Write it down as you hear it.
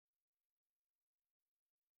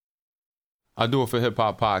I Do It for Hip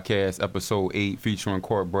Hop Podcast, episode 8, featuring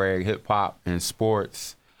Court Bragg, hip hop and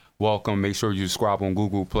sports. Welcome. Make sure you subscribe on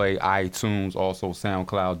Google Play, iTunes, also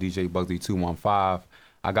SoundCloud, DJ Bugsy 215.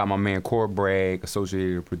 I got my man Court Bragg,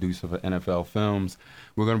 associated producer for NFL Films.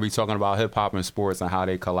 We're going to be talking about hip hop and sports and how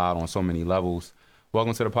they collide on so many levels.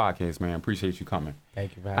 Welcome to the podcast, man. Appreciate you coming.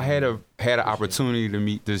 Thank you for having me. I had an opportunity to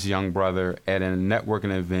meet this young brother at a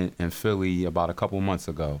networking event in Philly about a couple months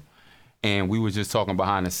ago. And we were just talking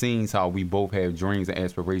behind the scenes how we both have dreams and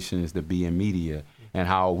aspirations to be in media and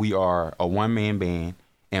how we are a one-man band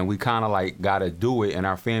and we kind of like got to do it, and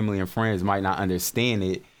our family and friends might not understand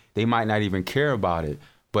it. They might not even care about it,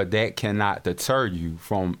 but that cannot deter you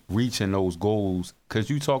from reaching those goals.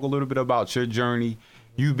 Because you talk a little bit about your journey,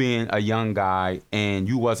 you being a young guy and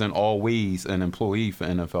you wasn't always an employee for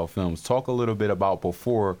NFL Films. Talk a little bit about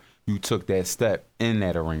before you took that step in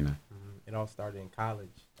that arena. It all started in college.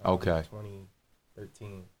 Okay.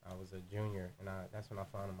 2013, I was a junior, and that's when I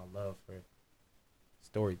found my love for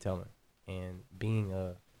storytelling and being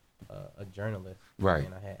a journalist. Right.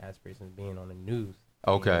 And I had aspirations of being on the news.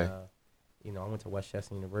 Okay. And, I went to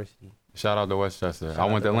Westchester University. Shout out to Westchester. I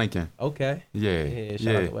went to Lincoln. Okay. Yeah.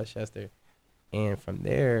 Shout out to Westchester. And from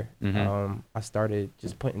there, I started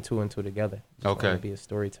just putting two and two together. Just wanted to be a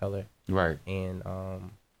storyteller. Right. And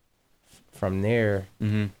from there,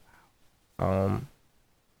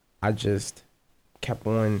 I just kept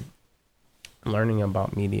on learning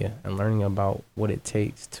about media and learning about what it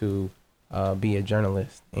takes to be a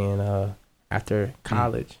journalist. And after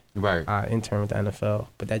college, I interned with the NFL,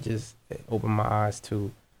 but that just opened my eyes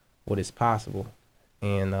to what is possible.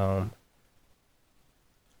 And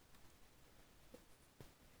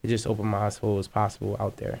it just opened my eyes to what was possible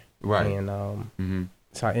out there. Right. And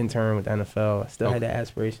so I interned with the NFL. I still had the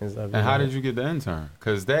aspirations of it. And how did you get the intern?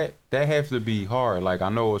 Because that has to be hard. Like, I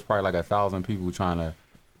know it was probably like 1,000 people trying to.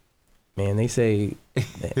 Man, they say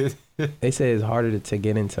it's harder to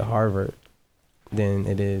get into Harvard than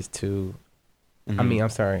it is to. I mean, I'm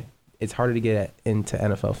sorry. It's harder to get into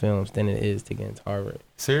NFL Films than it is to get into Harvard.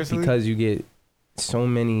 Seriously? Because you get so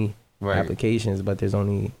many applications, but there's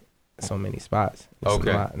only so many spots. It's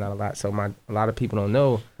not a lot. So a lot of people don't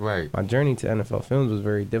know. Right. My journey to NFL Films was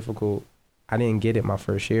very difficult. I didn't get it my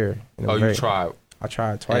first year. You tried? I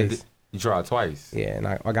tried twice. You tried twice? Yeah, and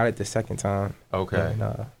I got it the second time. Okay.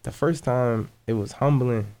 And the first time, it was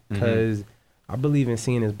humbling because I believe in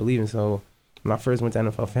seeing is believing. So when I first went to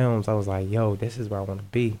NFL Films, I was like, yo, this is where I want to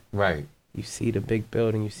be. Right. You see the big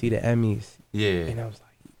building, you see the Emmys. Yeah. And I was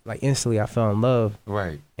like instantly I fell in love.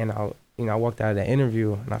 Right. And I walked out of that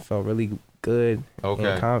interview and I felt really good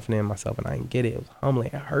and confident in myself, and I didn't get it. It was humbling.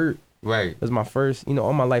 It hurt. Right. It was my first,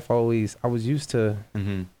 all my life I was used to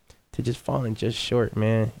just falling just short,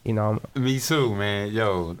 man. Me too, man.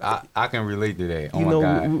 Yo, I can relate to that. Oh my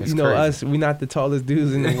God. It's crazy. Us, we not the tallest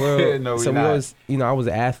dudes in the world. No, so not. We always, I was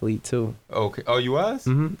an athlete too. Okay. Oh, you was?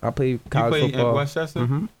 I played college football. In Westchester?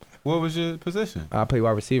 What was your position? I played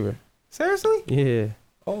wide receiver. Seriously? Yeah.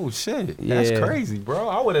 Oh shit, that's crazy, bro.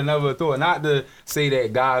 I would have never thought. Not to say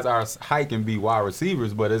that guys are high can be wide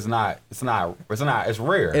receivers, but it's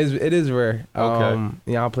rare. It is rare.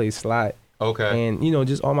 Okay. I played slot. Okay. And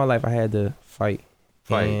just all my life I had to fight.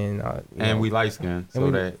 And we light skinned, so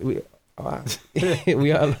we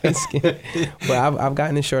are light skinned. But I've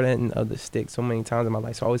gotten the short end of the stick so many times in my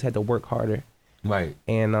life, so I always had to work harder. Right.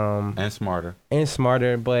 And smarter.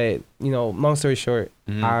 But long story short,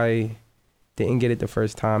 I didn't get it the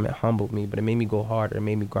first time. It humbled me, but it made me go harder. It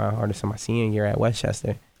made me grind harder. So my senior year at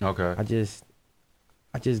Westchester, I just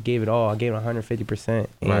gave it all. I gave it 150%,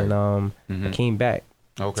 and I came back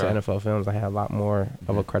to NFL Films. I had a lot more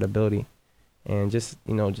of a credibility, and just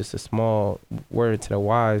a small word to the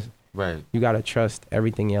wise. Right. You gotta trust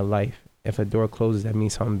everything in your life. If a door closes, that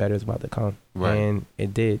means something better is about to come. Right. And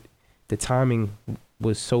it did. The timing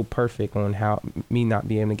was so perfect on how me not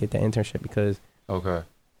being able to get the internship because.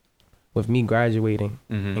 With me graduating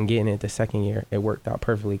and getting it the second year, it worked out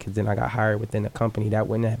perfectly because then I got hired within the company. That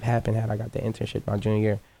wouldn't have happened had I got the internship my junior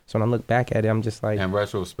year. So when I look back at it, I'm just like... In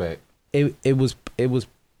retrospect. It was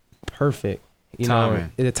perfect.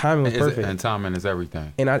 Timing. The timing was perfect. And timing is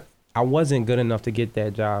everything. And I wasn't good enough to get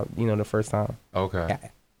that job, the first time. Okay.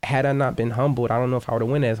 Had I not been humbled, I don't know if I would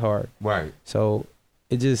have went as hard. Right. So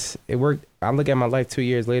it worked. I look at my life 2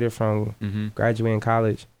 years later from graduating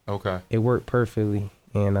college. Okay. It worked perfectly.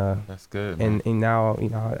 And that's good, man. And now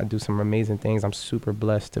I do some amazing things. I'm super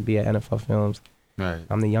blessed to be at NFL Films. Right.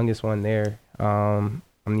 I'm the youngest one there. I'm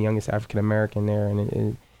the youngest African American there,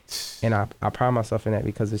 and I pride myself in that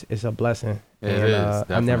because it's a blessing. It is.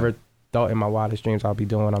 I never thought in my wildest dreams I'll be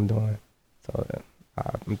doing what I'm doing. So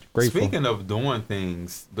I'm grateful. Speaking of doing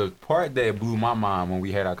things, the part that blew my mind when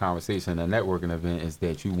we had our conversation at the networking event is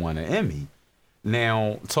that you won an Emmy.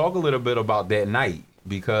 Now, talk a little bit about that night,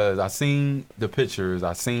 because I seen the pictures,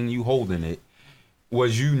 I seen you holding it.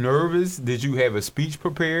 Was you nervous? Did you have a speech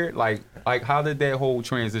prepared? Like how did that whole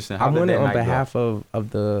transition? I won it on behalf of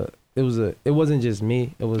the. It wasn't just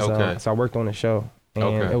me. It was so I worked on the show,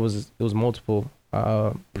 and it was multiple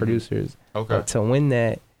producers. Okay. But to win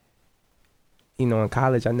that, in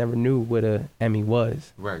college, I never knew what a Emmy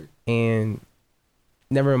was. Right. And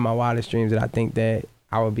never in my wildest dreams did I think that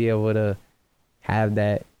I would be able to have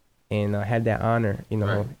that and have that honor.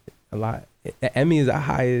 Right. A lot. The Emmy is the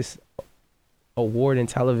highest award in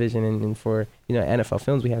television, and for NFL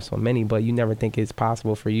films we have so many, but you never think it's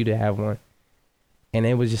possible for you to have one. And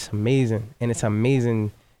it was just amazing, and it's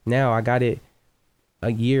amazing now. I got it a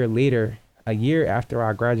year later, a year after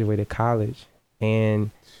I graduated college, and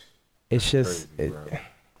it's just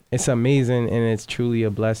it's amazing, and it's truly a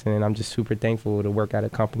blessing, and I'm just super thankful to work at a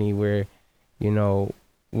company where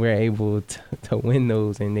we're able to win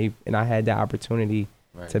those, and I had that opportunity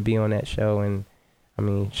to be on that show. And I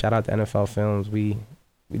mean, shout out to NFL Films. We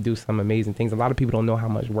do some amazing things. A lot of people don't know how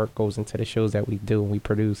much work goes into the shows that we do. We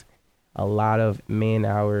produce a lot of man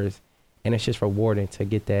hours, and it's just rewarding to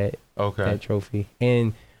get that trophy.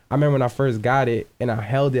 And I remember when I first got it and I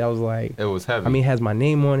held it, I was like, it was heavy. I mean, it has my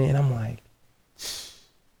name on it, and I'm like,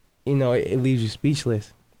 it leaves you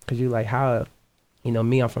speechless, because you're like, how,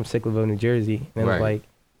 me, I'm from Sicklerville, New Jersey, and it's like,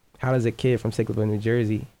 how does a kid from Sicklerville, New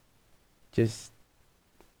Jersey, just,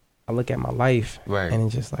 I look at my life, and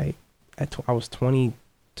it's just like, I was 20,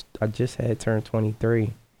 I just had turned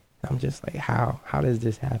 23. I'm just like, how does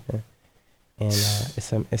this happen? And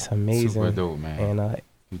it's amazing. Super dope, man. And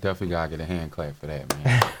you definitely gotta get a hand clap for that,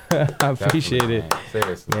 man. I appreciate it, man.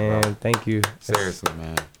 Seriously, man. Bro. Thank you. Seriously,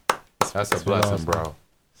 man. That's a blessing, awesome. Bro.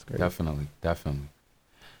 Definitely.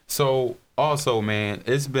 So also, man,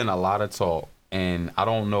 it's been a lot of talk, and I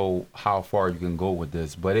don't know how far you can go with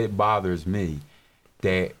this, but it bothers me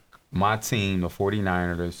that my team, the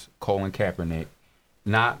 49ers, Colin Kaepernick,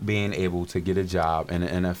 not being able to get a job in the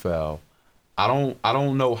NFL. I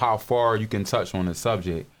don't know how far you can touch on the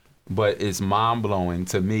subject, but it's mind-blowing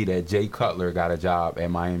to me that Jay Cutler got a job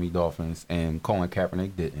at Miami Dolphins and Colin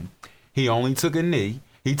Kaepernick didn't. He only took a knee.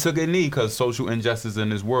 He took a knee because social injustice in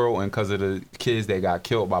this world and because of the kids that got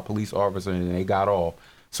killed by police officers and they got off.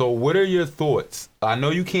 So what are your thoughts? I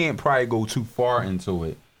know you can't probably go too far into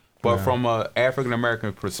it, but from an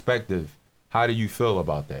African-American perspective, how do you feel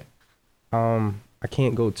about that? I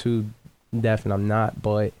can't go too deaf, and I'm not,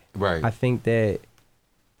 but I think that,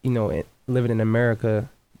 living in America,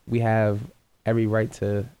 we have every right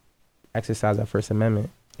to exercise our First Amendment.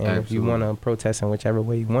 And Absolutely. If you want to protest in whichever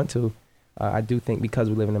way you want to, I do think because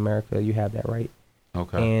we live in America, you have that right.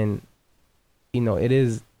 Okay. And,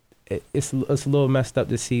 it's a little messed up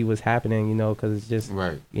to see what's happening, because it's just,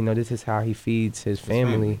 this is how he feeds his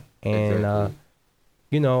family. And,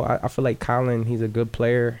 exactly. I feel like Colin, he's a good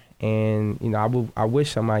player. And, I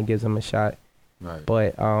wish somebody gives him a shot. Right.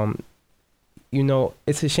 But,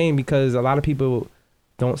 it's a shame because a lot of people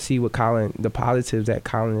don't see what the positives that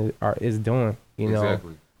Colin is doing.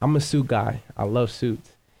 Exactly. I'm a suit guy. I love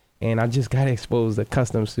suits. And I just got exposed to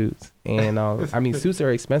custom suits. And, suits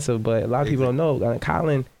are expensive, but a lot of people don't know.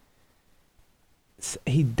 Colin,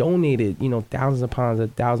 he donated, thousands of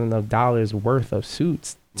pounds, thousands of dollars worth of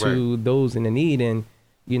suits to those in the need. And,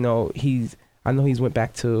 I know he's went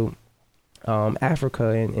back to Africa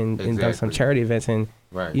and done some charity events, and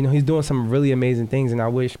he's doing some really amazing things. And I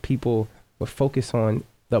wish people would focus on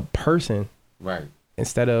the person,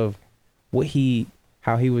 instead of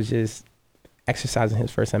how he was just exercising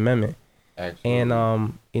his First Amendment.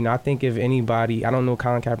 Absolutely. And I think if anybody, I don't know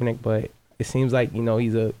Colin Kaepernick, but it seems like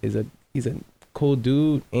he's a cool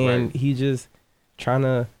dude, and he just trying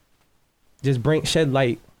to just shed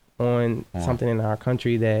light on something in our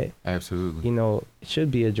country that Absolutely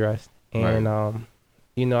should be addressed. And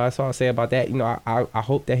that's all I'll say about that. I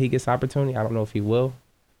hope that he gets opportunity. I don't know if he will,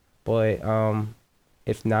 but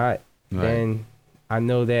if not, then I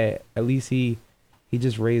know that at least he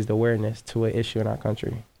just raised awareness to an issue in our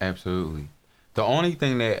country. Absolutely. The only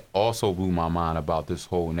thing that also blew my mind about this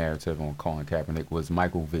whole narrative on Colin Kaepernick was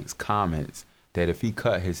Michael Vick's comments that if he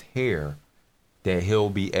cut his hair, that he'll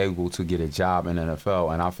be able to get a job in the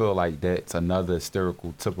NFL. And I feel like that's another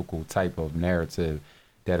stereotypical type of narrative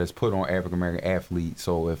that is put on African-American athletes.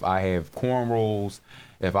 So if I have cornrows,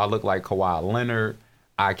 if I look like Kawhi Leonard,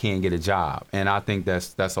 I can't get a job. And I think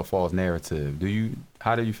that's a false narrative.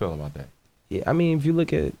 How do you feel about that? Yeah, I mean, if you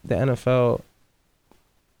look at the NFL,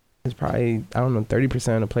 it's probably,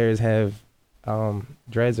 30% of the players have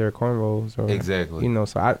dreads or cornrows or exactly. You know,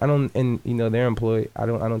 so I don't, and you know they're employed. I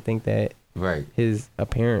don't think that right his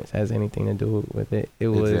appearance has anything to do with it. It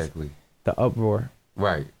was the uproar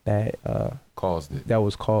right that caused it. That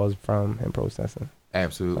was caused from him protesting.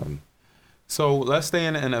 Absolutely. So let's stay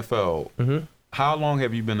in the NFL. Mm-hmm. How long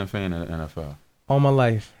have you been a fan of the NFL? All my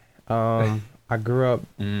life. I grew up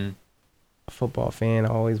mm-hmm. a football fan.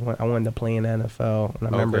 I wanted to play in the NFL.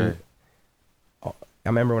 And I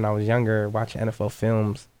remember when I was younger watching NFL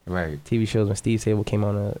films, right? TV shows when Steve Sable came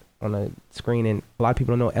on a screen, and a lot of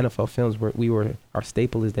people don't know NFL films. Our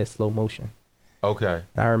staple is that slow motion. Okay.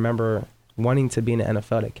 And I remember wanting to be in the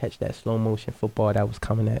NFL to catch that slow motion football that was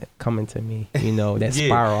coming to me. You know, that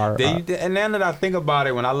spiral. And now that I think about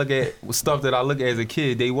it, when I look at stuff that I look at as a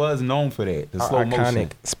kid, they was known for that, the slow motion,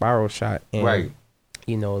 iconic spiral shot, and, right?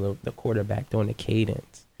 You know, the quarterback doing the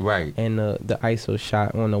cadence, right? And the ISO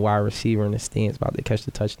shot on the wide receiver in the stands about to catch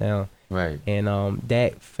the touchdown, right? And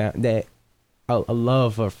that a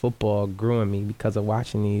love for football grew in me because of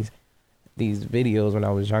watching these videos when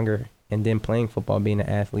I was younger, and then playing football, being an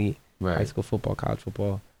athlete. Right. High school football, college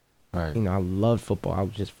football. Right. You know, I loved football. I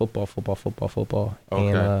was just football.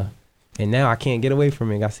 Okay. And now I can't get away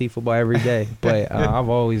from it. I see football every day. But I've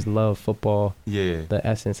always loved football. Yeah. The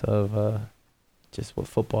essence of just what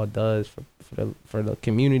football does for the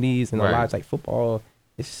communities and the lives. Like football,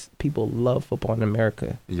 people love football in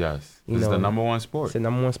America. Yes. It's the number one sport. It's the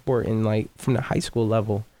number one sport, and like from the high school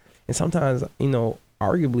level, and sometimes, you know,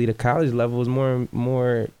 arguably the college level is more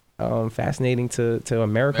fascinating to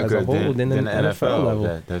America as a whole than the NFL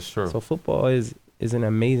level. That's true. So football is an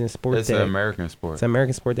amazing sport. It's an American sport. It's an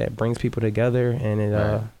American sport that brings people together,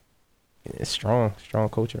 and it's strong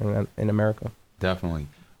culture in America. Definitely.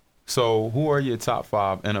 So who are your top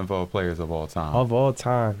 5 NFL players of all time? Of all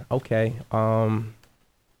time, okay. I'm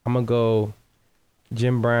gonna go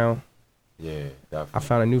Jim Brown. Yeah, definitely. I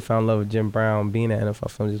found a newfound love of Jim Brown being an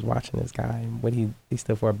NFL film, just watching this guy and what he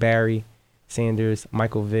stood for. Barry Sanders,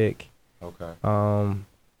 Michael Vick. Okay. I'm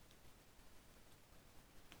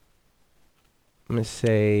gonna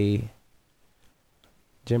say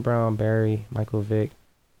Jim Brown, Barry, Michael Vick.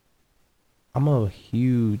 I'm a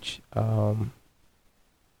huge I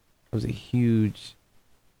was a huge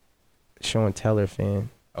Sean Teller fan.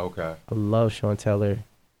 Okay. I love Sean Teller.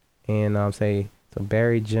 And say so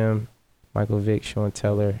Barry, Jim, Michael Vick, Sean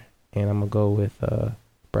Teller, and I'm gonna go with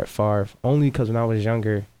Brett Favre. Only because when I was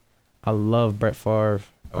younger, I love Brett Favre.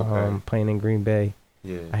 Playing in Green Bay.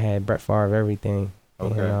 Yeah. I had Brett Favre everything.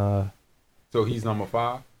 Okay. And, so he's number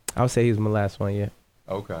 5? I would say he was my last one, yeah.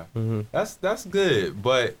 Okay. Mm-hmm. That's good.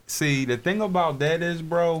 But see, the thing about that is,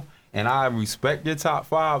 bro, and I respect your top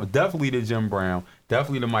 5, definitely the Jim Brown,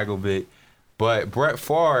 definitely the Michael Vick. But Brett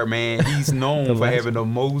Favre, man, he's known for having the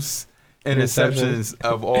most interceptions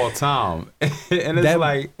of all time. And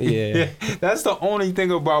it's that's the only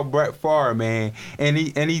thing about Brett Favre, man. And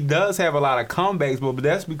he does have a lot of comebacks, but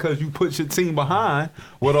that's because you put your team behind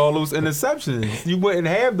with all those interceptions. You wouldn't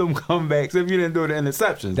have them comebacks if you didn't do the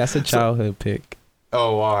interceptions. That's a childhood pick.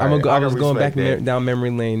 Oh, all right. I was going back down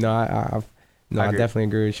memory lane. No, I definitely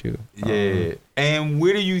agree with you. Yeah. And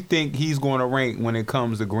where do you think he's going to rank when it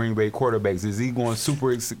comes to Green Bay quarterbacks? Is he going to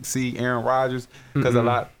super exceed Aaron Rodgers? Because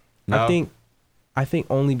no? I think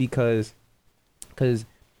only because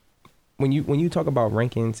when you talk about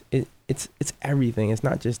rankings, it's everything. It's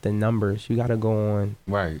not just the numbers. You got to go on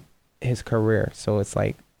his career. So it's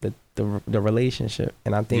like the relationship.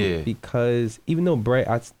 And I think because even though Brett,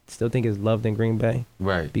 I still think is loved in Green Bay,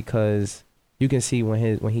 right? Because you can see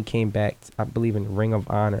when he came back, I believe in Ring of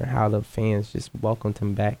Honor, how the fans just welcomed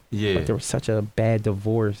him back. Yeah. But there was such a bad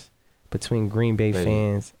divorce between Green Bay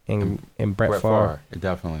fans and Brett Favre.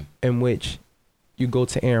 Definitely. In which you go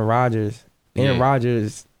to Aaron Rodgers. Aaron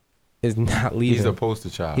Rodgers is not leaving. He's a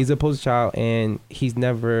poster child. He's a poster child, and he's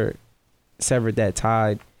never severed that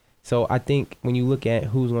tie. So I think when you look at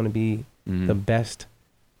who's going to be the best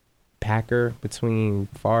Packer between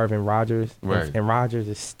Favre and Rodgers, and Rodgers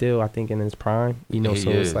is still, I think, in his prime.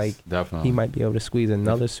 It's like definitely he might be able to squeeze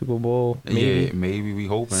another Super Bowl. Maybe. Yeah, maybe we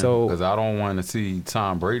hoping. Because I don't want to see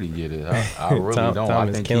Tom Brady get it. I really don't. Tom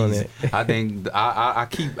is killing it. I think I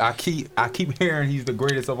keep hearing he's the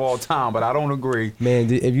greatest of all time, but I don't agree.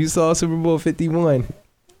 Man, if you saw Super Bowl 51,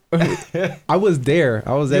 I was there.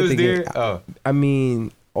 I was at the game. I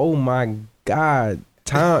mean, oh my God,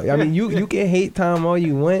 Tom. I mean, you can hate Tom all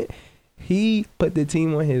you want. He put the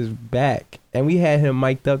team on his back, and we had him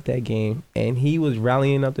mic'd up that game, and he was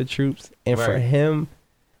rallying up the troops. And for him,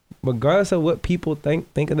 regardless of what people think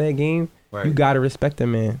of that game, you got to respect the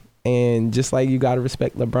man. And just like you got to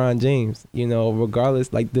respect LeBron James,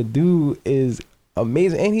 regardless, like the dude is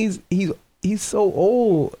amazing. And he's he's so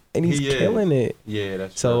old and he's killing it. Yeah,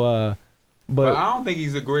 that's so. True. But I don't think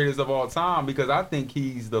he's the greatest of all time because I think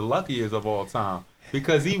he's the luckiest of all time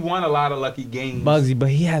because he won a lot of lucky games. Bugsy, but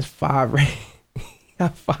he has 5 rings.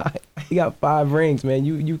 He got 5 rings, man.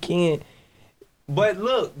 You can't. But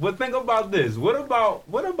think about this. What about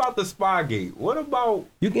the Spygate? What about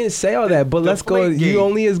you can say all that, but let's go. You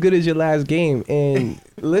only as good as your last game. And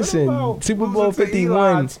listen, Super Bowl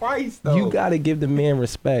 51. Twice, though? You got to give the man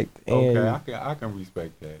respect. And okay, I can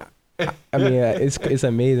respect that. I mean, it's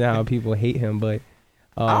amazing how people hate him, but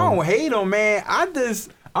I don't hate him, man.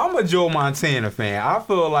 I'm a Joe Montana fan. I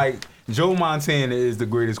feel like Joe Montana is the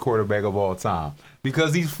greatest quarterback of all time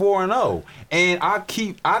because he's 4-0. And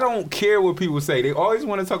I don't care what people say. They always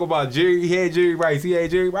want to talk about Jerry. He had Jerry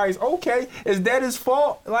Rice. Okay, is that his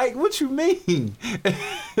fault? Like, what you mean?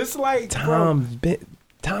 It's like Tom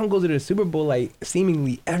goes to the Super Bowl like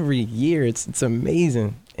seemingly every year. It's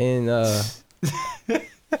amazing. And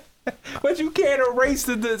but you can't erase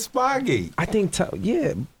the Spygate. I think,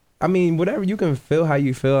 I mean, whatever, you can feel how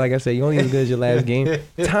you feel. Like I said, you only as good as your last game.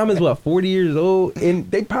 Tom is 40 years old, and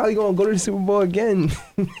they probably gonna go to the Super Bowl again.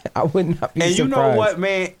 I would not be surprised. And you know what,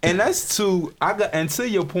 man? And that's too. And to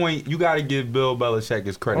your point, you got to give Bill Belichick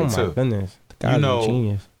his credit too. Oh my goodness, the guy's a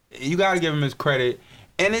genius. You got to give him his credit.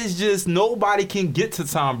 And it's just nobody can get to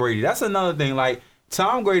Tom Brady. That's another thing. Like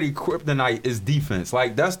Tom Brady, kryptonite is defense.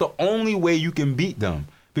 Like that's the only way you can beat them.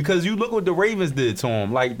 Because you look what the Ravens did to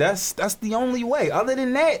him. Like, that's the only way. Other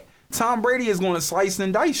than that, Tom Brady is going to slice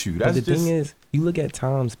and dice you. But the thing is, you look at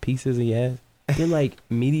Tom's pieces he has, they're like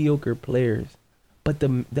mediocre players. But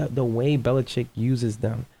the way Belichick uses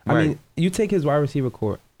them. I mean, you take his wide receiver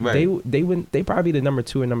core. Right. They probably the number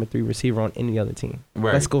 2 and number 3 receiver on any other team.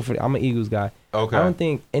 Right. Let's go for it. I'm an Eagles guy. Okay. I don't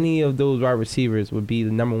think any of those wide receivers would be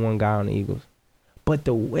the number 1 guy on the Eagles. But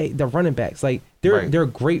the running backs, like they're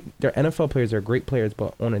great. They're NFL players. They're great players.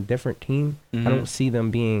 But on a different team, I don't see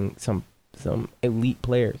them being some elite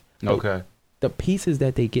players. Okay. The pieces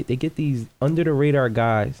that they get these under the radar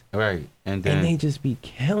guys. Right. And they just be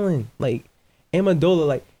killing. Like Amendola,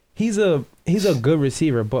 like he's a good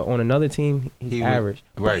receiver, but on another team he's average.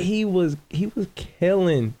 Right. But he was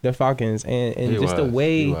killing the Falcons, and just the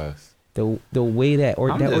way. The way that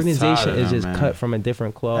organization is just cut from a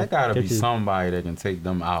different cloth. That gotta be somebody that can take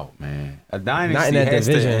them out, man. A dynasty has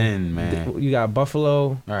to end, man. You got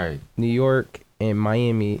Buffalo, right, New York, and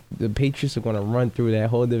Miami. The Patriots are gonna run through that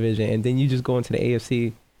whole division, and then you just go into the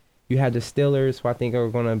AFC. You have the Steelers, who I think are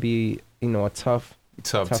gonna be, a tough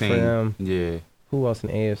team for them. Yeah. Who else in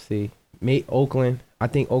the AFC? Oakland. I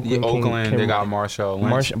think Oakland. Oakland, they got Marshawn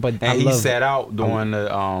Lynch. He sat out during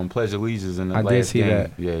the Pledge of Allegiance in the last game.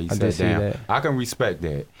 That. Yeah, he sat down. I can respect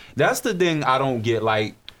that. That's the thing I don't get.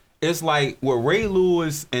 Like, it's like with Ray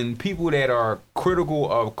Lewis and people that are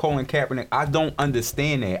critical of Colin Kaepernick, I don't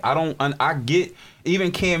understand that. I get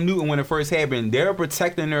even Cam Newton when it first happened, they're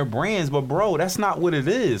protecting their brands, but bro, that's not what it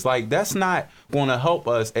is. Like, that's not going to help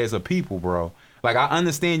us as a people, bro. Like, I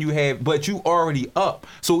understand but you already up.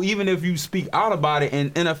 So even if you speak out about it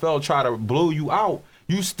and NFL try to blow you out,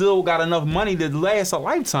 you still got enough money to last a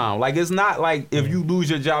lifetime. Like, it's not like if you lose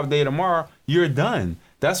your job today tomorrow, you're done.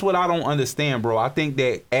 That's what I don't understand, bro. I think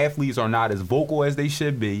that athletes are not as vocal as they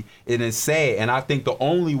should be. It is sad. And I think the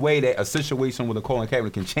only way that a situation with a Colin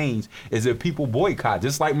Kaepernick can change is if people boycott,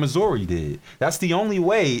 just like Missouri did. That's the only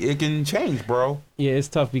way it can change, bro. Yeah, it's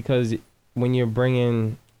tough because when you're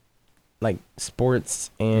bringing like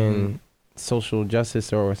sports and social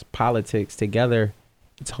justice or politics together,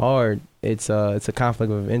 it's hard. It's a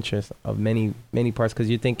conflict of interest of many parts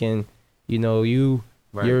because you're thinking, you're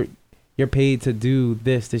paid to do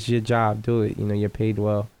this. This is your job. Do it. You're paid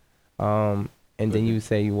well. And then you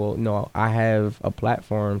say, well, no, I have a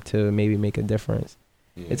platform to maybe make a difference.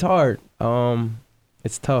 Yeah. It's hard.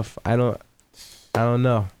 It's tough. I don't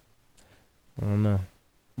know.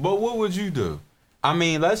 But what would you do? I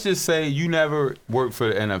mean, let's just say you never worked for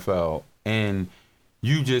the NFL and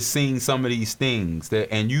you just seen some of these things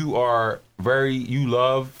and you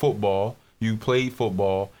love football, you played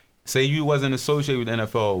football. Say you wasn't associated with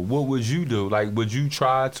NFL, what would you do? Like, would you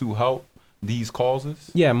try to help these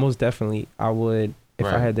causes? Yeah, most definitely. I would if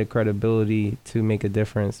I had the credibility to make a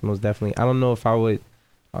difference. Most definitely. I don't know if I would.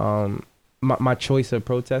 My choice of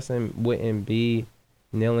protesting wouldn't be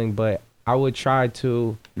kneeling, but I would try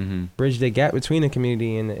to bridge the gap between the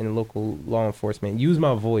community and local law enforcement. Use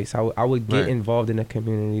my voice. I would get involved in the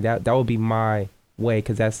community. That would be my way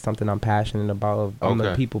because that's something I'm passionate about. I'm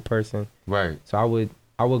a people person. Right. So I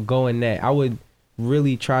would go in that. I would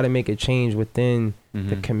really try to make a change within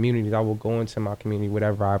the communities. I would go into my community,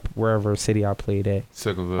 wherever city I played at.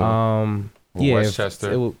 Circleville. Or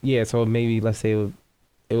Westchester. So maybe let's say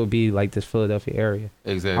it would be like this Philadelphia area.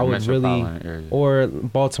 Exactly. I would really, area. Or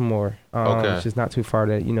Baltimore. It's just not too far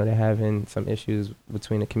that, they're having some issues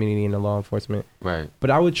between the community and the law enforcement. Right. But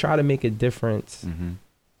I would try to make a difference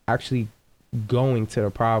actually going to the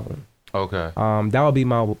problem. Okay. That would be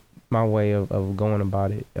my way of going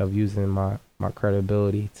about it, of using my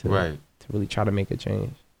credibility to really try to make a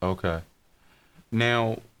change. Okay.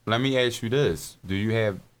 Now, let me ask you this. Do you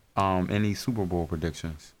have any Super Bowl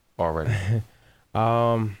predictions already?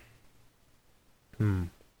 I'm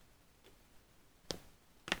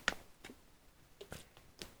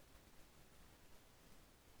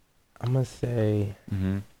gonna say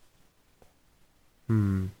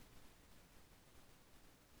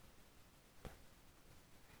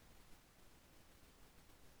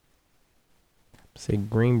say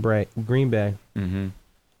Green Bay.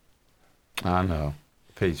 I know.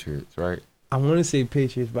 Patriots, right? I want to say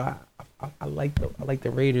Patriots, but I like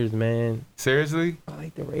the Raiders, man. Seriously? I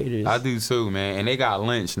like the Raiders. I do too, man. And they got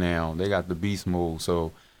Lynch now. They got the beast mode.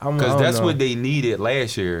 So, because that's what they needed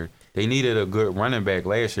last year. They needed a good running back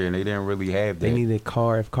last year, and they didn't really have that. They needed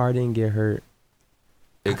Carr. If Carr didn't get hurt,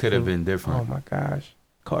 it could have been different. Oh my gosh,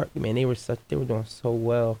 Carr, man, they were doing so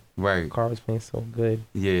well. Right. Carr was playing so good.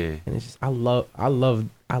 Yeah. And it's just I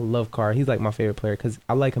love Carr. He's like my favorite player because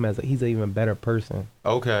I like him he's an even better person.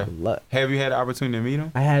 Okay. Have you had the opportunity to meet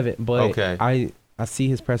him? I haven't, but I see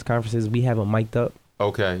his press conferences. We have him mic'd up.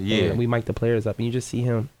 Okay, yeah. And we mic the players up, and you just see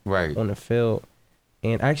him on the field.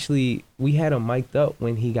 And actually, we had him mic'd up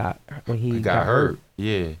when he got hurt.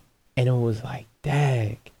 Yeah. And it was like,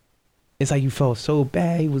 dang. It's like you felt so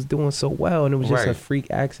bad. He was doing so well, and it was just a freak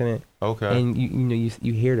accident. Okay. And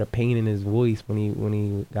you hear the pain in his voice when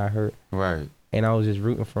he got hurt. Right. And I was just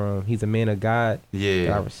rooting for him. He's a man of God. Yeah.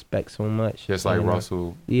 That I respect so much. Just like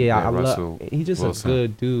Russell. Yeah, I love. He's just Wilson. A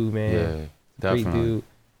good dude, man. Yeah, definitely. Great dude.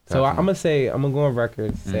 So I'm gonna go on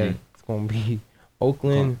record and say it's gonna be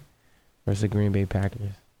Oakland versus the Green Bay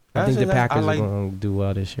Packers. I think the Packers are gonna do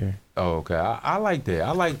well this year. Oh, okay. I like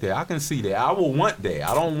that. I can see that. I will want that.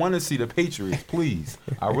 I don't want to see the Patriots, please.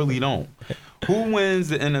 I really don't. Who wins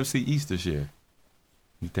the NFC East this year,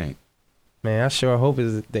 you think? Man, I sure hope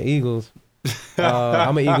it's the Eagles.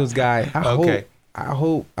 I'm an Eagles guy. I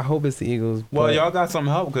hope it's the Eagles. Well, y'all got some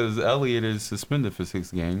help because Elliott is suspended for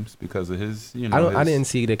 6 games because of his, I didn't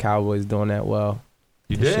see the Cowboys doing that well.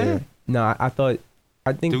 You did? Year. No, I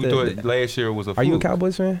think you thought last year was a fluke. Are you a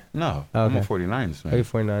Cowboys fan? No, I'm a 49ers fan. Are you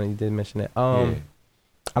 49ers? You did mention that. I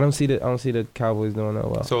don't see the Cowboys doing that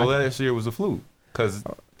well. So last year was a fluke because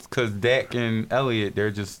Dak and Elliott,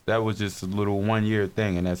 that was just a little 1-year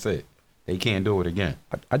thing and that's it. They can't do it again.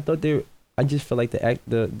 I just feel like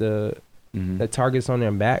the targets on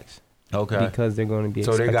their backs. Okay. Because they're going to be.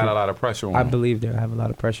 So they got a lot of pressure on them. I believe they'll have a lot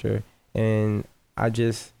of pressure, and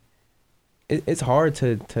it's hard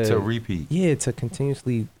to repeat. Yeah, to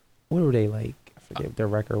continuously. What were they like? I forget what their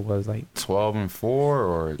record was like. 12-4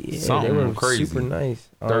 or something they were crazy. Super nice.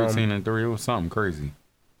 13-3. It was something crazy.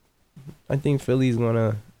 I think Philly's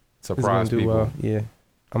gonna surprise do people. Well. Yeah,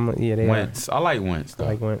 they Wentz. I like Wentz though. I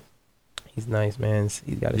like Wentz. He's nice, man.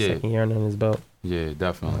 He's got a second year under his belt. Yeah,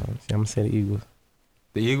 definitely. I'm gonna say the Eagles.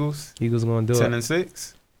 The Eagles? Eagles gonna do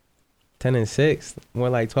 10-6? 10-6. More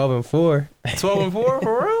like 12-4. 12-4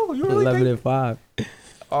 for real? You really 11-5.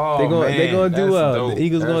 Oh, they're gonna do well. Dope. The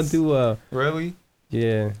Eagles gonna do well. Really?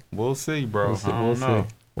 Yeah. We'll see, bro. I don't know.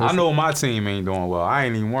 I know my team ain't doing well. I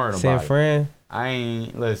ain't even worried about San Fran? I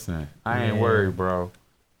ain't worried, bro.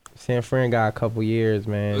 San Fran got a couple years,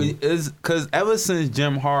 man. It's because ever since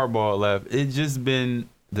Jim Harbaugh left, it's just been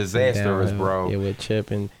disastrous, bro. Yeah, with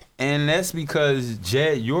Chip and that's because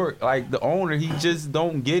Jed York, like the owner, he just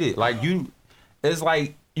don't get it. Like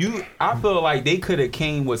I feel like they could have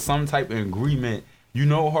came with some type of agreement.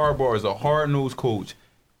 Harbaugh is a hard-nosed coach,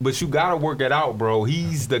 but you gotta work it out, bro.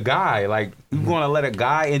 He's the guy. Like you gonna let a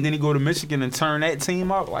guy and then he go to Michigan and turn that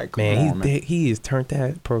team up? Like come on, man. He has turned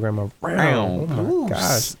that program around. Oh my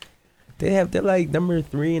gosh. They're like number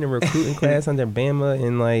 3 in the recruiting class under Bama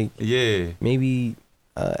and like maybe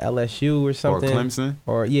LSU or something or Clemson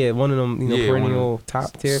or one of them perennial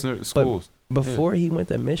top tier schools. But before he went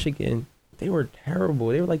to Michigan, they were terrible.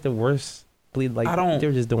 They were like the worst. They were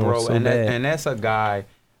just doing so bad. And that's a guy.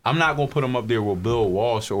 I'm not gonna put him up there with Bill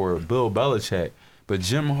Walsh or Bill Belichick, but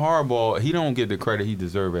Jim Harbaugh, he don't get the credit he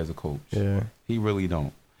deserves as a coach. Yeah, he really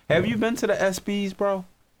don't. Have you been to the ESPYs, bro?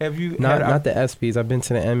 Have you? Not the ESPYs. I've been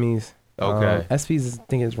to the Emmys. Okay. ESPYs, I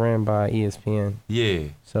think it's ran by ESPN. Yeah.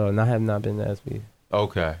 So I have not been to ESPYs.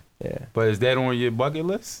 Okay. Yeah. But is that on your bucket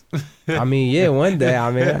list? I mean, yeah, one day.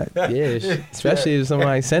 I mean, especially if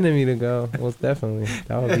somebody's sending me to go. Most definitely.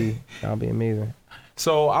 That would be amazing.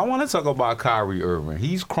 So I want to talk about Kyrie Irving.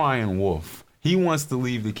 He's crying wolf. He wants to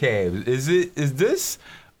leave the Cavs. Is this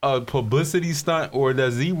a publicity stunt, or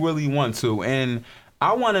does he really want to? And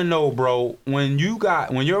I want to know, bro, when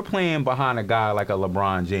you're playing behind a guy like a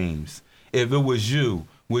LeBron James, if it was you,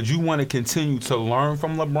 would you want to continue to learn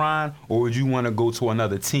from LeBron, or would you want to go to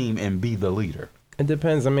another team and be the leader? It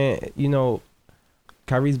depends. I mean,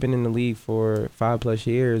 Kyrie's been in the league for 5+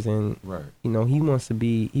 years, and right.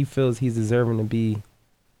 He feels he's deserving to be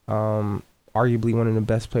arguably one of the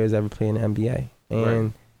best players ever played in the NBA. And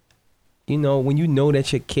right. When you know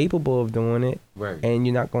that you're capable of doing it, right. and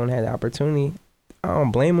you're not going to have the opportunity, I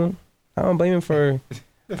don't blame him. I don't blame him for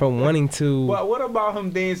wanting to. But what about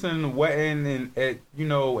him dancing, wetting,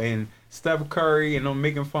 and Steph Curry and them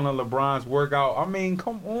making fun of LeBron's workout? I mean,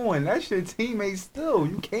 come on, that's your teammate still.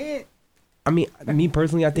 You can't. I mean, me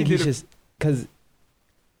personally, I think he's just because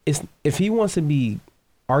if he wants to be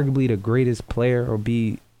arguably the greatest player or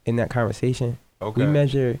be in that conversation, we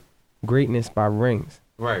measure greatness by rings.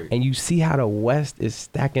 Right. And you see how the West is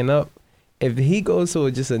stacking up. If he goes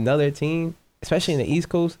to just another team, especially in the East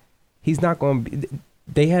Coast, he's not going to be.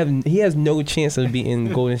 He has no chance of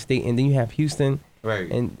beating Golden State, and then you have Houston,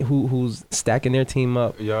 right? And who's stacking their team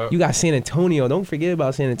up. Yep. You got San Antonio. Don't forget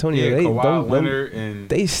about San Antonio. Yeah, Kawhi Leonard, and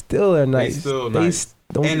they still are nice. They still nice.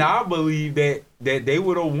 And I believe that they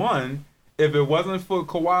would have won if it wasn't for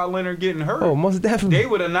Kawhi Leonard getting hurt. Oh, most definitely. They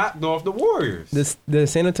would have knocked off the Warriors. The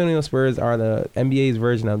San Antonio Spurs are the NBA's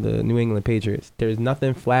version of the New England Patriots. There's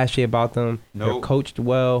nothing flashy about them. Nope. They're coached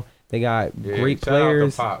well. They got great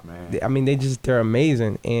players. Pop, man. I mean, they're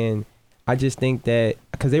amazing. And I just think that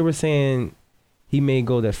because they were saying he may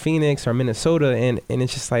go to Phoenix or Minnesota, and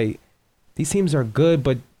it's just like these teams are good,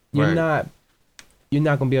 but you're not going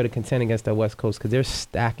to be able to contend against the West Coast because they're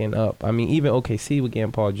stacking up. I mean, even OKC with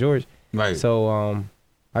getting Paul George. Right. So,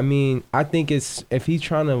 I mean, I think if he's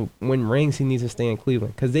trying to win rings, he needs to stay in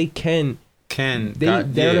Cleveland because they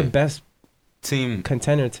they're the best team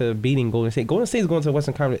contender to beating Golden State. Golden State is going to the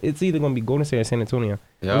Western Conference. It's either going to be Golden State or San Antonio.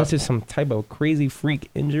 Yep. Unless there's some type of crazy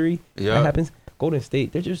freak injury that happens. Golden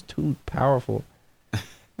State, they're just too powerful.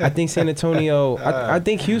 I think San Antonio, I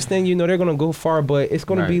think Houston, they're going to go far, but it's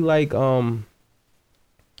going to be like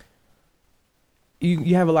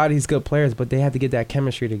you have a lot of these good players, but they have to get that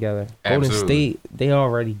chemistry together. Absolutely. Golden State, they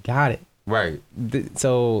already got it. Right.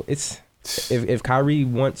 So it's if Kyrie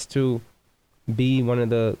wants to be one of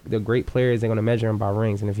the great players, they're going to measure him by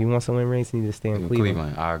rings. And if he wants to win rings, he needs to stay in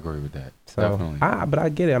Cleveland. I agree with that. So, definitely. But I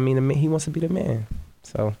get it. I mean, he wants to be the man.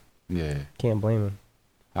 So, yeah. Can't blame him.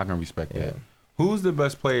 I can respect that. Who's the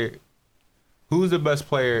best player? Who's the best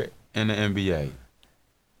player in the NBA?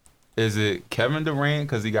 Is it Kevin Durant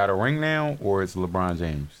because he got a ring now, or it's LeBron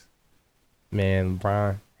James? Man,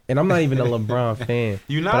 LeBron. And I'm not even a LeBron fan.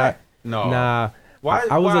 You not? No. Nah. Why?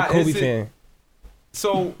 I was a Kobe fan.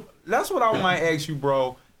 So that's what I might ask you,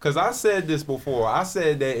 bro. Because I said this before. I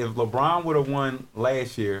said that if LeBron would have won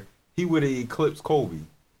last year, he would have eclipsed Kobe.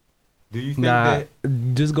 Do you think that?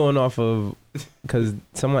 Just going off of, because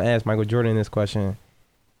someone asked Michael Jordan this question.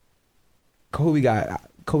 Kobe got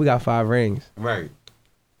 5 rings. Right.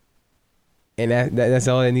 And that's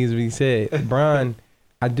all that needs to be said. LeBron,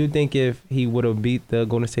 I do think if he would have beat the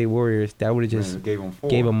Golden State Warriors, that would have just gave him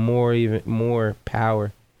even more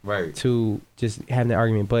power. Right. To just having the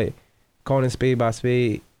argument. But calling it spade by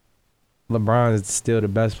spade, LeBron is still the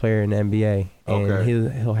best player in the NBA. And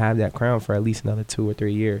he'll have that crown for at least another 2 or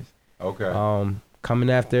 3 years. Okay. Coming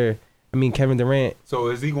after, Kevin Durant. So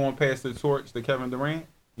is he going to pass the torch to Kevin Durant,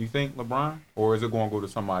 you think, LeBron? Or is it going to go to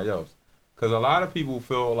somebody else? Because a lot of people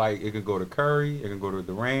feel like it could go to Curry, it can go to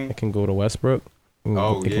Durant. It can go to Westbrook. It can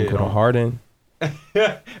go to Harden.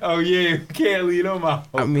 Oh, yeah, you can't leave them out.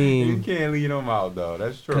 I mean, you can't leave them out, though.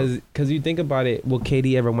 That's true. Because you think about it, will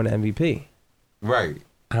KD ever win an MVP? Right.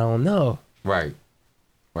 I don't know. Right.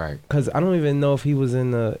 Because I don't even know if he was in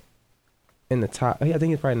the top. I think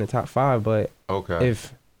he's probably in the top 5. But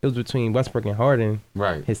if it was between Westbrook and Harden,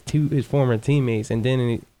 right, his former teammates, and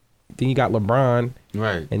then you got LeBron,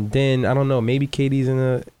 right, and then I don't know, maybe KD's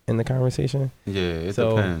in the conversation. Yeah, it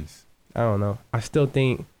depends. I don't know. I still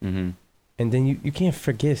think. Mm-hmm. And then you can't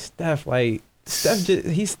forget Steph. Like Steph,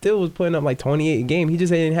 he still was putting up like 28 a game. He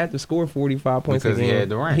just didn't have to score 45 points because a game. He had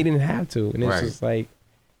the rank. He didn't have to, and it's just like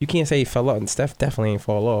you can't say he fell off. And Steph definitely ain't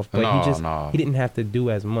fall off, but he didn't have to do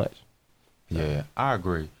as much. Yeah, I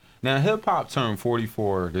agree. Now hip hop turned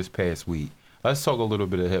 44 this past week. Let's talk a little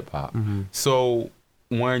bit of hip hop. Mm-hmm. So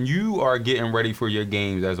when you are getting ready for your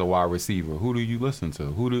games as a wide receiver, who do you listen to?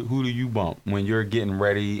 Who do you bump when you're getting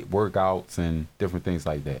ready, workouts and different things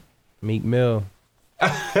like that? Meek Mill.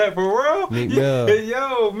 For real? Meek Mill.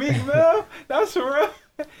 Yo, Meek Mill? That's for real?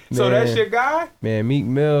 So Man. that's your guy? Man, Meek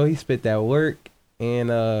Mill, he spit that work.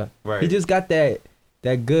 And he just got that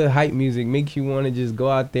good hype music. Makes you want to just go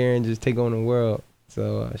out there and just take on the world.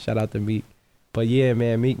 So shout out to Meek. But yeah,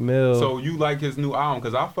 man, Meek Mill. So you like his new album?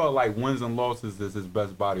 Because I felt like Wins and Losses is his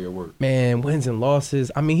best body of work. Man, Wins and Losses.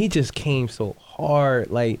 I mean, he just came so hard.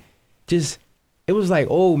 Like, just, it was like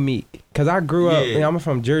old Meek. Because I grew up, and I'm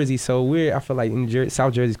from Jersey, so I feel like in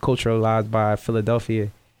South Jersey's culturalized by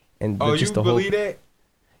Philadelphia. And just you believe that?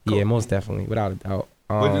 Yeah, most definitely, without a doubt.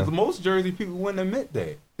 But most Jersey people wouldn't admit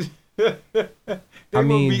that. I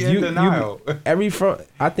mean,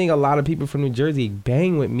 I think a lot of people from New Jersey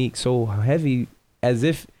bang with Meek so heavy as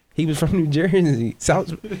if he was from New Jersey. A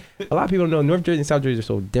lot of people know North Jersey and South Jersey are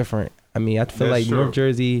so different. I mean, I feel like North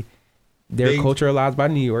Jersey, they're culturalized by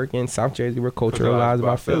New York, and South Jersey, we're culturalized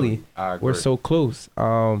by Philly. We're so close.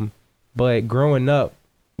 But growing up,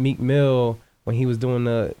 Meek Mill, when he was doing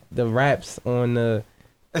the raps on the,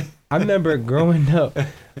 I remember growing up,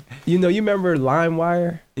 you remember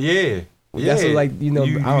LimeWire? Yeah. That's what, like, you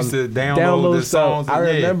used to download the songs. I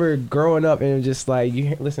remember growing up and it was just like you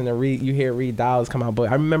hear Reed Dollaz come out, but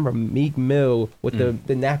I remember Meek Mill with the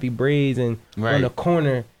nappy braids and on the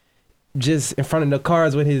corner, just in front of the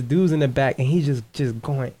cars with his dudes in the back, and he just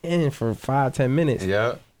going in for 5-10 minutes.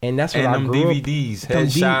 Yeah. And that's what I grew DVDs,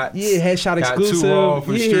 headshots. Headshot exclusive. Got 2 Raw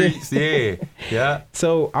for streets. Yeah.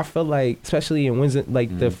 So I feel like, especially in Wins,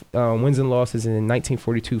 like the Wins and Losses in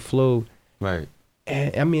 1942 Flow. Right.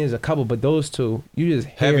 And, I mean, there's a couple, but those two, you just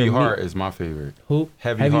hear Heavy Heart is my favorite. Who?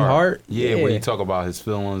 Heavy Heart? Yeah, where you talk about his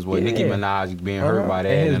feelings with Nicki Minaj being hurt by that.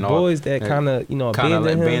 And his boys that kind of,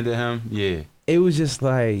 abandoned him. Yeah. It was just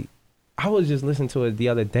like, I was just listening to it the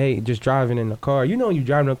other day, just driving in the car. You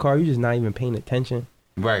driving in a car, you're just not even paying attention.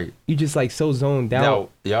 Right. You just like so zoned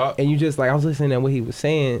out. Yeah. And you just like, I was listening to what he was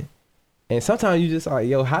saying. And sometimes you just like,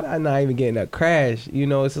 yo, how did I not even get in a crash?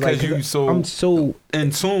 It's like, I'm so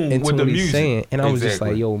in tune with the music. Saying. And I was just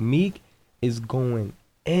like, yo, Meek is going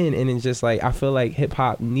in. And it's just like, I feel like hip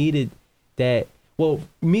hop needed that. Well,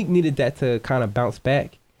 Meek needed that to kind of bounce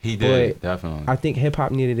back. He did, definitely. I think hip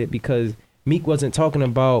hop needed it because Meek wasn't talking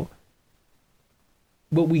about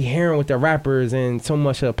what we hearing with the rappers and so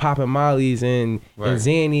much of Pop and Molly's and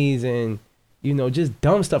Xannies and, just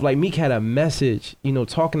dumb stuff. Like Meek had a message,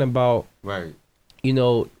 talking about,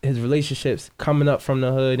 his relationships coming up from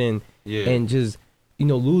the hood and just,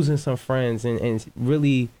 losing some friends and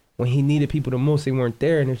really when he needed people the most, they weren't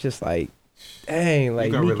there. And it's just like, dang,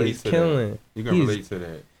 like Meek is killing. You can relate to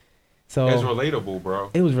that. So it's relatable,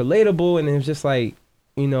 bro. It was relatable, and it was just like,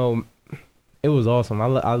 it was awesome.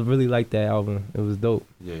 I really liked that album. It was dope.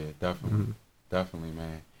 Yeah, definitely. Definitely,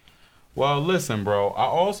 man. Well, listen, bro. I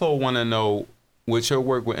also want to know, with your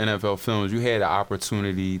work with NFL Films, you had the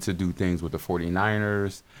opportunity to do things with the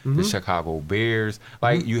 49ers, the Chicago Bears.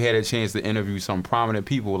 Like, you had a chance to interview some prominent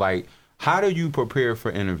people. Like, how do you prepare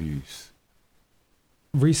for interviews?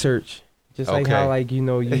 Research. Just like how, like, you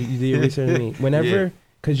do your research on me. Whenever,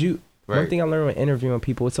 because one thing I learned when interviewing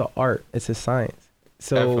people, it's an art. It's a science.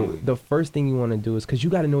 So definitely. The first thing you want to do is, because you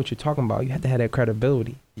got to know what you're talking about. You have to have that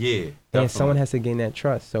credibility. Yeah, definitely. And someone has to gain that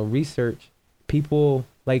trust. So research. People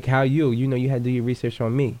like how you had to do your research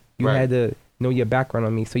on me. You had to know your background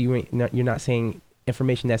on me, so you're not saying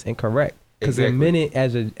information that's incorrect. Because the minute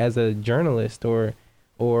as a journalist or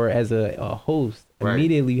as a host,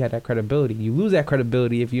 immediately you have that credibility. You lose that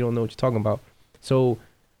credibility if you don't know what you're talking about. So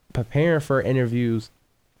preparing for interviews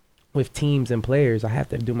with teams and players, I have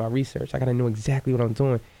to do my research. I got to know exactly what I'm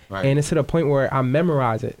doing. Right. And it's to the point where I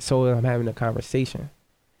memorize it, so I'm having a conversation.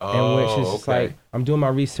 And which is just like, I'm doing my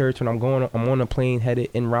research when I'm on a plane headed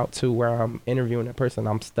en route to where I'm interviewing that person.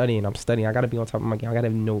 I'm studying. I got to be on top of my game. I got to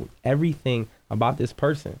know everything about this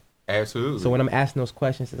person. Absolutely. So when I'm asking those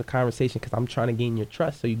questions, it's a conversation because I'm trying to gain your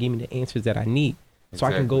trust. So you give me the answers that I need. So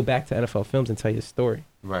I can go back to NFL Films and tell you a story.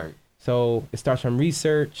 Right. So it starts from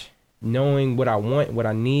research, knowing what I want, what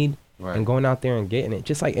I need, and going out there and getting it.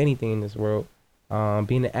 Just like anything in this world,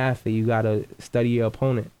 being an athlete, you got to study your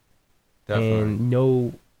opponent. Definitely. And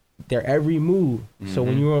know their every move. So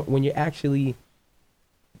when you're actually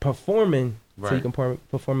performing, so you can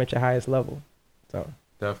perform at your highest level. So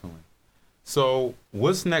definitely. So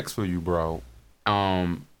what's next for you, bro?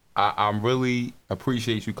 I really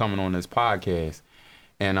appreciate you coming on this podcast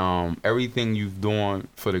and everything you've done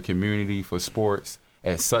for the community, for sports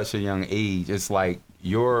at such a young age. It's like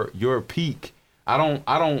your peak I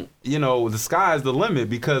don't, you know, the sky's the limit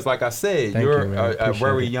because, like I said, you're a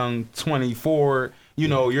very young 24. You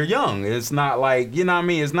know, you're young. It's not like, you know what I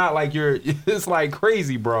mean? It's not like it's like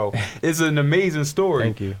crazy, bro. It's an amazing story.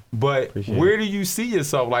 Thank you. But where do you see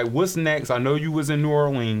yourself? Like, what's next? I know you was in New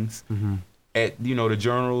Orleans at, you know, the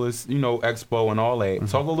Journalist, you know, Expo and all that.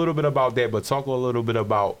 Talk a little bit about that, but talk a little bit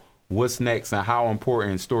about what's next and how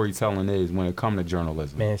important storytelling is when it comes to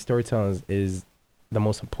journalism. Man, storytelling is the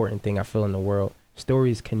most important thing I feel in the world.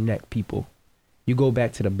 Stories connect people. You go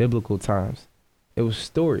back to the biblical times. It was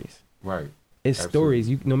stories. Right. It's stories.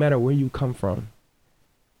 No matter where you come from,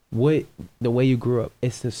 the way you grew up,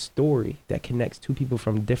 it's the story that connects two people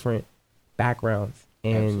from different backgrounds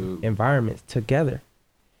and environments together.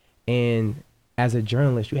 And as a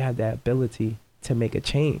journalist, you have that ability to make a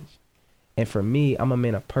change. And for me, I'm a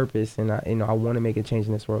man of purpose, and I want to make a change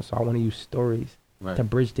in this world. So I want to use stories to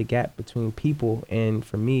bridge the gap between people. And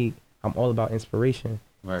for me, I'm all about inspiration.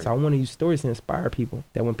 Right. So I want to use stories to inspire people.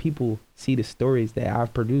 That when people see the stories that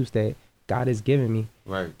I've produced, that God has given me,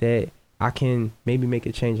 that I can maybe make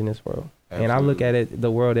a change in this world. Absolutely. And I look at the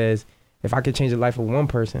world as, if I could change the life of one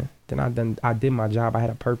person, then I did my job. I had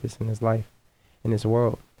a purpose in this life, in this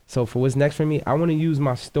world. So for what's next for me, I want to use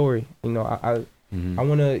my story. You know, I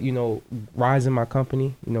want to, you know, rise in my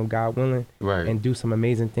company, you know, God willing, and do some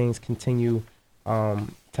amazing things, continue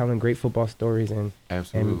telling great football stories and,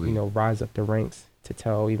 you know, rise up the ranks to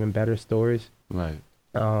tell even better stories. Right.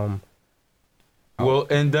 Well,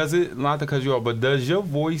 and does it, not to cut you off, but does your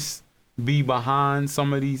voice be behind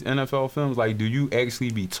some of these NFL films? Like, do you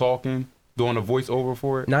actually be talking, doing a voiceover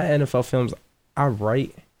for it? Not NFL films. I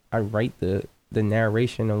write the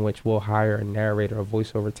narration, in which we'll hire a narrator, a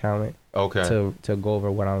voiceover talent, to go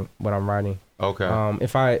over what I'm writing. Okay.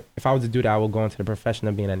 If I was to do that, I would go into the profession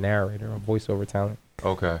of being a narrator, a voiceover talent.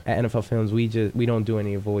 Okay. At NFL Films, we don't do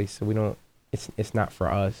any voice, so we don't. It's not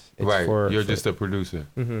for us. It's You're just a producer.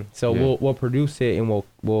 Mm-hmm. So we'll produce it, and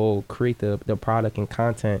we'll create the product and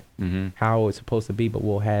content how it's supposed to be. But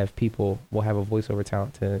we'll have a voiceover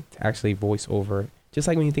talent to actually voice over it. Just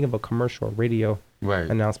like when you think of a commercial or radio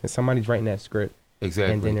announcement, somebody's writing that script.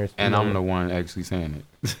 Exactly. And I'm the one actually saying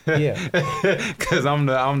it. Yeah. Because I'm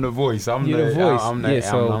the voice. You're the voice.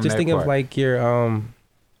 So just think of like your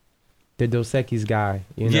the Dos Equis guy,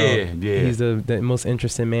 you know. Yeah. He's the most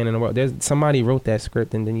interesting man in the world. Somebody wrote that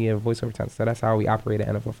script, and then you have voiceover talent. So that's how we operate at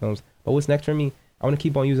NFL Films. But what's next for me? I want to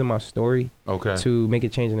keep on using my story to make a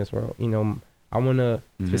change in this world. You know, I want to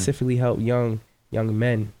specifically help young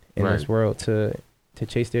men in this world to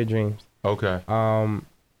chase their dreams. Okay.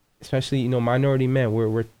 Especially, you know, minority men.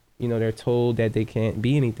 We're you know, they're told that they can't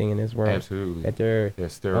be anything in this world. Absolutely. That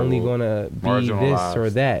they're only gonna be this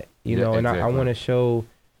or that. You know, and I want to show.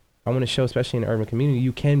 Especially in the urban community,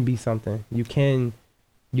 you can be something. You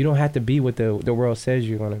don't have to be what the world says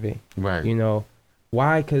you're gonna be. Right. You know,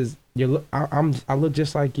 why? Because I look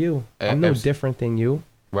just like you. I'm no different than you.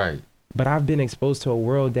 Right. But I've been exposed to a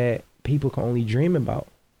world that people can only dream about.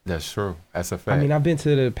 That's true. That's a fact. I mean, I've been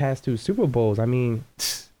to the past 2 Super Bowls. I mean,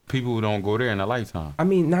 people who don't go there in a lifetime. I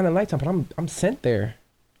mean, not in a lifetime, but I'm sent there.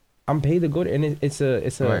 I'm paid to go there, and it's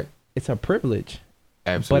a privilege.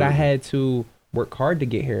 Absolutely. But I had to work hard to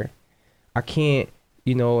get here. I can't,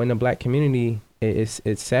 you know, in the black community, it's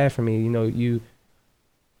sad for me. You know,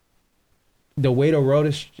 the way the world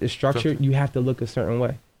is structured, you have to look a certain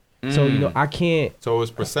way. So, you know, I can't. So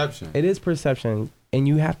it's perception. It is perception, and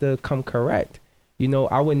you have to come correct. You know,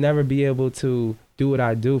 I would never be able to do what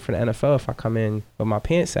I do for the NFL if I come in with my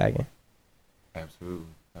pants sagging. Absolutely.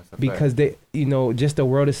 That's a because fact. You know, just the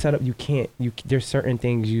world is set up. There's certain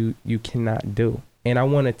things you cannot do. And I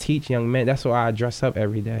want to teach young men. That's why I dress up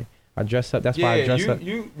every day. I dress up. That's why I dress up.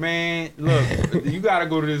 You man, look, you gotta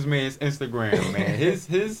go to this man's Instagram, man.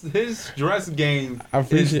 His dress game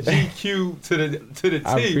is GQ to the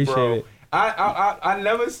T, bro. It. I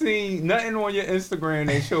never seen nothing on your Instagram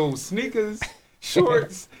that shows sneakers.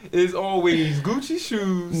 Shorts is always Gucci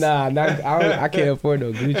shoes. Nah, I can't afford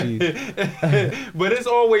no Gucci. But it's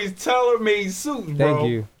always tailor-made suits, bro. Thank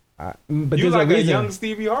you. But you like a young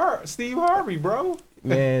Steve Harvey, bro.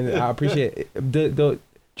 Man, I appreciate it. The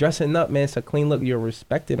dressing up, man, it's a clean look. You're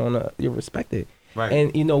respected. Right.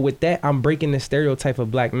 And you know, with that, I'm breaking the stereotype of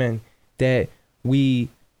black men that we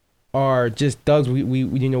are just thugs. We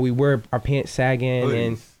you know, we wear our pants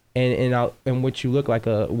sagging and what you look like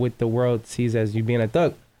what the world sees as you being a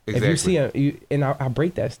thug. Exactly. If you see I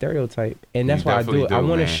break that stereotype, and that's why I do it. I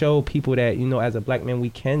want to show people that, you know, as a black man,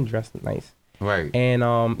 we can dress nice. Right. And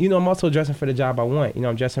you know, I'm also dressing for the job I want. You know,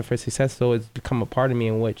 I'm dressing for success, so it's become a part of me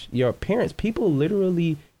in which your appearance, people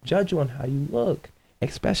literally judge you on how you look,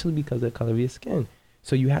 especially because of the color of your skin.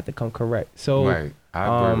 So you have to come correct. So right,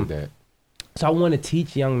 I agree with that. So I want to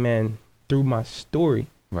teach young men through my story,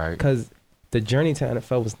 right? Because the journey to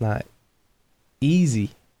NFL was not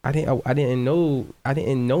easy. I didn't know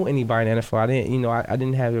anybody in the NFL. I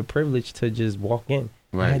didn't have the privilege to just walk in.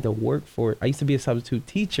 Right. I had to work for it. I used to be a substitute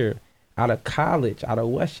teacher out of college, out of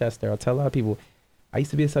Westchester. I'll tell a lot of people, I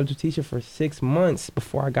used to be a substitute teacher for 6 months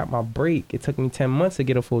before I got my break. It took me 10 months to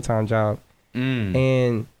get a full-time job.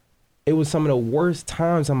 And it was some of the worst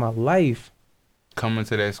times of my life. Coming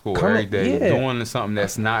to that school every day, doing something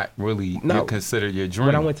that's not really considered your dream.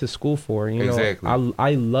 What I went to school for, exactly.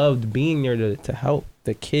 I loved being there to help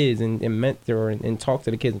the kids and mentor and talk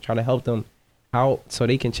to the kids and try to help them out so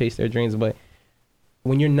they can chase their dreams. But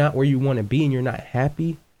when you're not where you want to be and you're not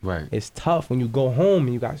happy, right, it's tough. When you go home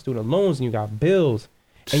and you got student loans and you got bills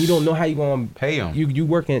and you don't know how you're going to pay them. You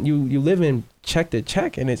working, you live in check to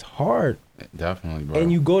check, and it's hard. Definitely, bro.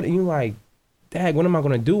 And you go to, you like, Dad, what am I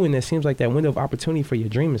going to do? And it seems like that window of opportunity for your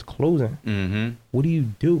dream is closing. Mm-hmm. What do you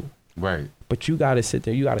do? Right. But you got to sit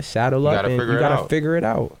there. You got to saddle up and you got to figure it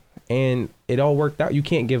out. And it all worked out. You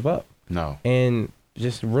can't give up. No. And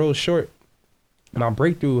just real short, my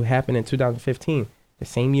breakthrough happened in 2015. The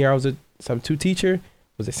same year I was a substitute teacher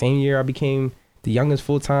was the same year I became the youngest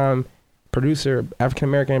full-time producer,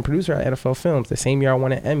 African-American producer at NFL Films. The same year I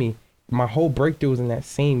won an Emmy. My whole breakthrough was in that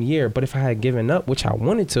same year. But if I had given up, which I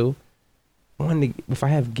wanted to, if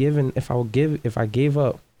I gave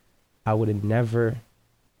up, I would have never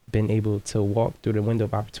been able to walk through the window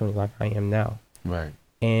of opportunity like I am now. Right.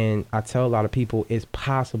 And I tell a lot of people it's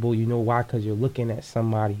possible. You know why? Because you're looking at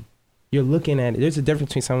somebody. You're looking at it. There's a difference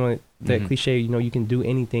between someone that cliche, you can do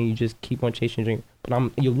anything. You just keep on chasing your dream.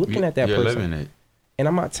 But you're looking at that person. You're living it. And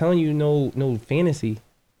I'm not telling you no fantasy.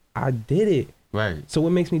 I did it. Right. So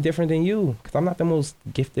what makes me different than you? Because I'm not the most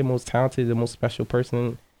gifted, most talented, the most special person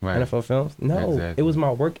in NFL Films. No, exactly. It was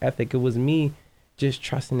my work ethic. It was me just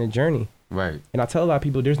trusting the journey. Right. And I tell a lot of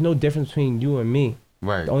people, there's no difference between you and me.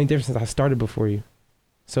 Right. The only difference is I started before you.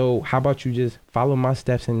 So how about you just follow my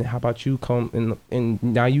steps, and how about you come and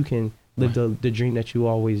now you can live the dream that you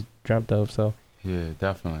always dreamt of. So yeah,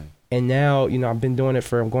 definitely. And now, I've been doing it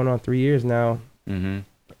for going on 3 years now. Mm-hmm.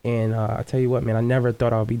 And I tell you what, man, I never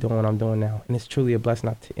thought I would be doing what I'm doing now. And it's truly a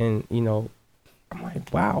blessing. I'm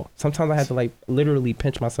like, wow. Sometimes I had to literally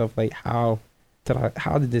pinch myself, how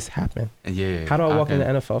did this happen? Yeah. How do I walk into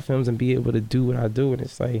NFL Films and be able to do what I do? And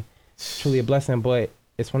it's truly a blessing. But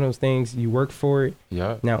it's one of those things, you work for it.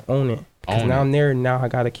 Yeah. Now own it. Because now I'm there. Now I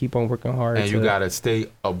got to keep on working hard. And you got to stay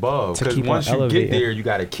above. Because once you get there, you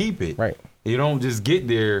got to keep it. Right. You don't just get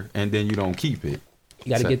there and then you don't keep it. You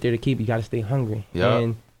got to get there to keep it. You got to stay hungry. Yeah.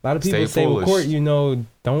 And a lot of people say, well, Court,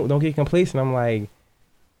 don't get complacent. I'm like,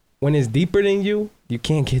 when it's deeper than you, you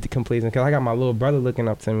can't get complacent. Because I got my little brother looking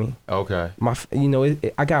up to me. Okay.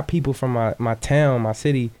 I got people from my town, my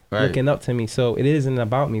city, looking up to me. So it isn't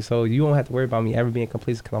about me. So you don't have to worry about me ever being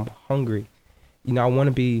complacent because I'm hungry. I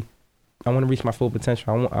want to reach my full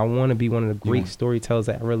potential. I want to be one of the great storytellers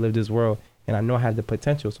that ever lived this world. And I know I have the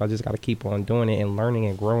potential. So I just got to keep on doing it and learning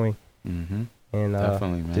and growing. Mm-hmm. And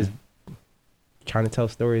definitely, man. Just trying to tell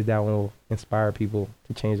stories that will inspire people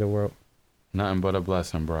to change the world. Nothing but a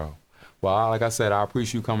blessing, bro. Well, like I said, I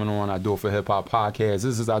appreciate you coming on I Do It For Hip Hop Podcast.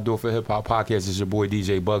 This is I Do It For Hip Hop Podcast. It's your boy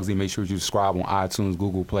DJ Bugsy. Make sure you subscribe on iTunes,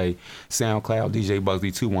 Google Play, SoundCloud, DJ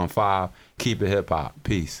Bugsy 215. Keep it hip hop.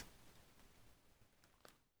 Peace.